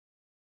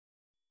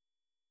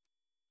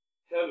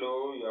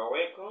Hello, you are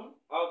welcome.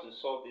 How to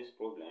solve this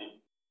problem?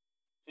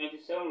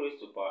 27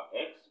 raised to power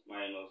x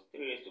minus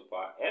 3 raised to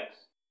power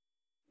x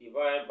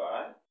divided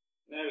by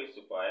 9 raised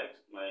to power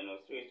x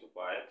minus 3 raised to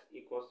power x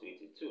equals to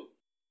 82.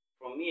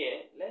 From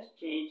here, let's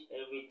change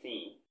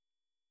everything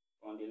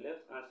on the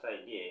left hand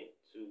side here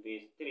to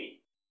base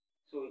 3.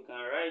 So we can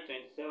write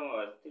 27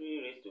 as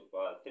 3 raised to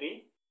power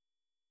 3,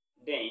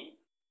 then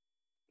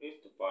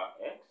raised to power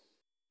x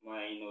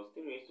minus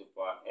 3 raised to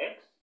power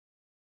x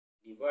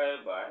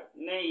divided by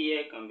 9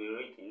 here can be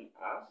written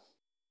as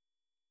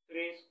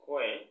 3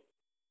 squared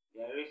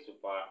then raised to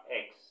power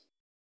x.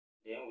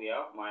 Then we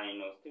have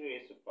minus 3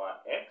 raised to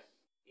power x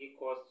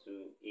equals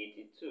to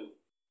 82.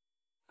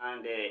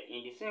 And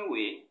in the same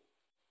way,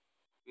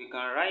 we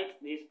can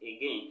write this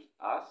again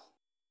as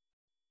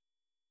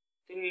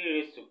 3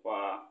 raised to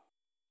power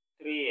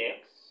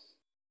 3x,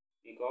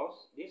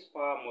 because this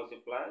power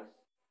multiplies.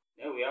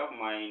 Then we have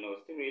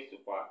minus 3 raised to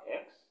power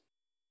x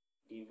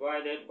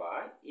divided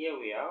by, here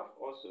we have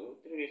also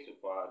 3 raised to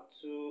power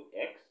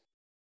 2x,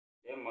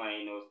 then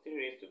minus 3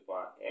 raised to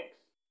power x,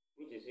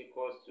 which is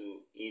equals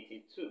to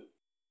 82.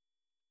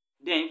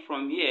 Then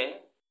from here,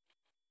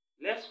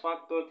 let's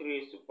factor 3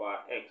 raised to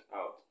power x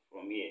out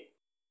from here.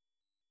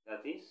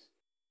 That is,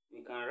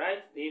 we can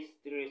write this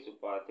 3 raised to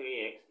power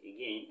 3x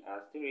again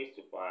as 3 raised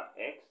to power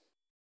x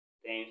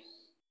times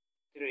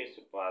 3 raised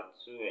to power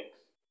 2x,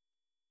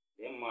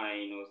 then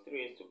minus 3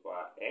 raised to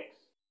power x.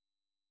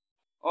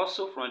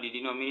 Also from the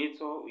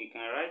denominator, we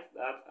can write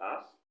that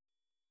as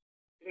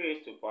 3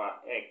 raised to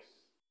power x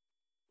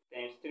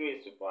times 3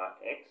 raised to power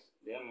x,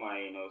 then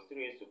minus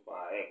 3 raised to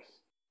power x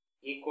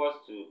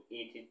equals to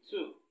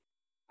 82.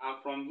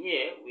 And from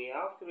here, we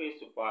have 3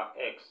 raised to power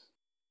x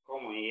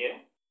common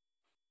here.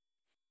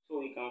 So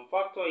we can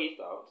factor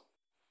it out.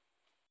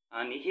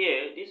 And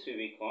here, this will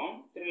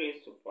become 3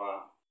 raised to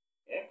power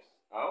x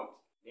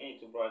out,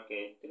 then into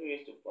bracket 3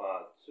 raised to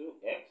power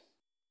 2x,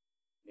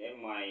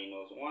 then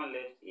minus 1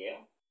 left here,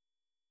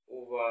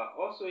 over,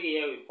 also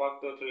here we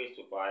factor 3 raised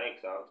to power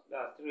x out,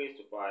 that's 3 raised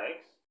to power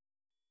x,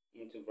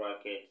 into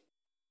bracket,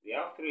 we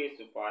have 3 raised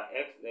to power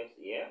x left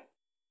here,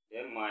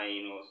 then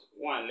minus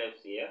 1 left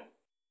here,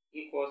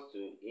 equals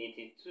to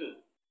 82.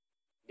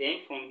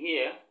 Then from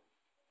here,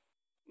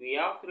 we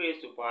have 3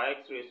 raised to power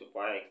x, 3 raised to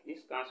power x,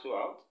 this cancel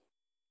out.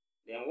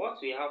 Then what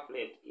we have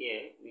left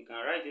here, we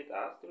can write it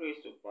as 3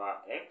 raised to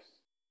power x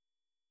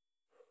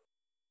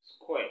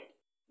squared.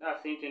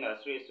 That's same thing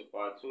as 3 raised to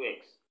power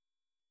 2x.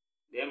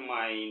 Then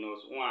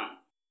minus 1.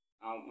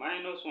 And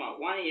minus 1.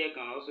 1 here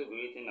can also be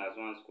written as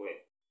 1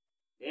 squared.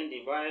 Then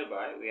divided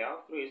by, we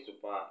have 3 raised to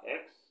power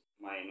x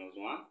minus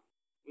 1,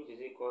 which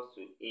is equals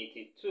to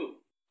 82.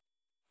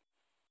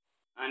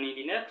 And in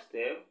the next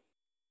step,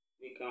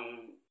 we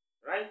can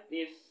write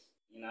this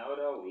in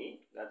another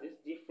way, that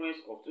is difference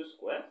of two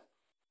squares.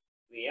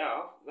 We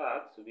have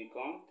that to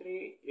become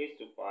 3 raised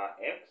to power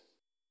x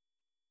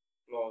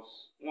plus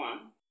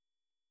 1,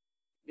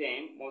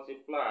 then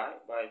multiply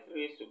by 3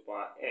 raised to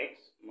power x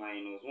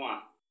minus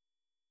 1,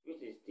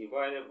 which is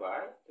divided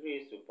by 3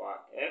 raised to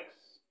power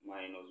x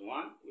minus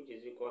 1, which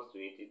is equals to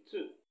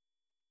 82.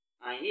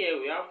 And here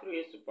we have 3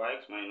 raised to power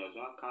x minus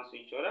 1 cancel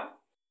each other.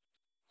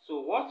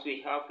 So what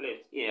we have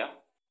left here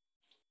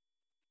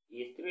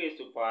is 3 raised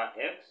to power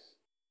x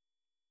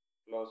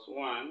plus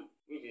 1,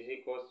 which is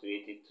equals to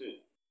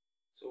 82.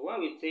 So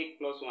when we take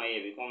plus 1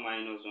 here, become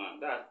minus 1.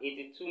 That's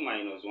 82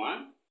 minus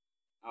 1.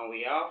 And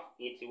we have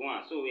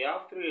 81. So we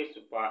have 3 raised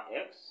to power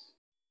x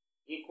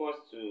equals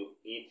to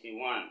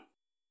 81.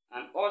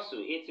 And also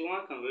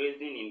 81 can be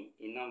raised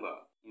in number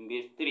in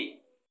base 3.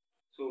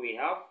 So we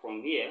have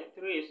from here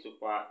 3 raised to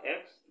power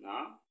x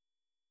now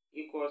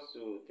equals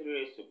to 3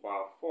 raised to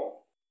power 4.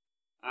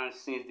 And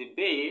since the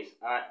base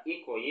are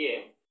equal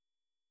here,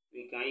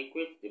 we can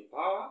equate the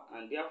power,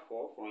 and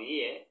therefore from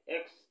here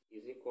x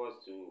is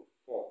equals to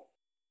 4.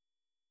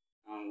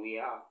 And we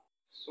have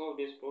solved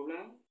this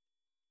problem.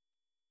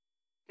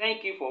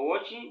 Thank you for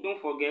watching.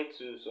 Don't forget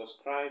to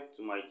subscribe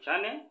to my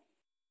channel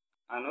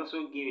and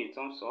also give a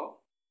thumbs up.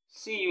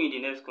 See you in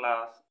the next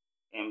class,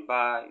 and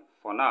bye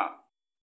for now.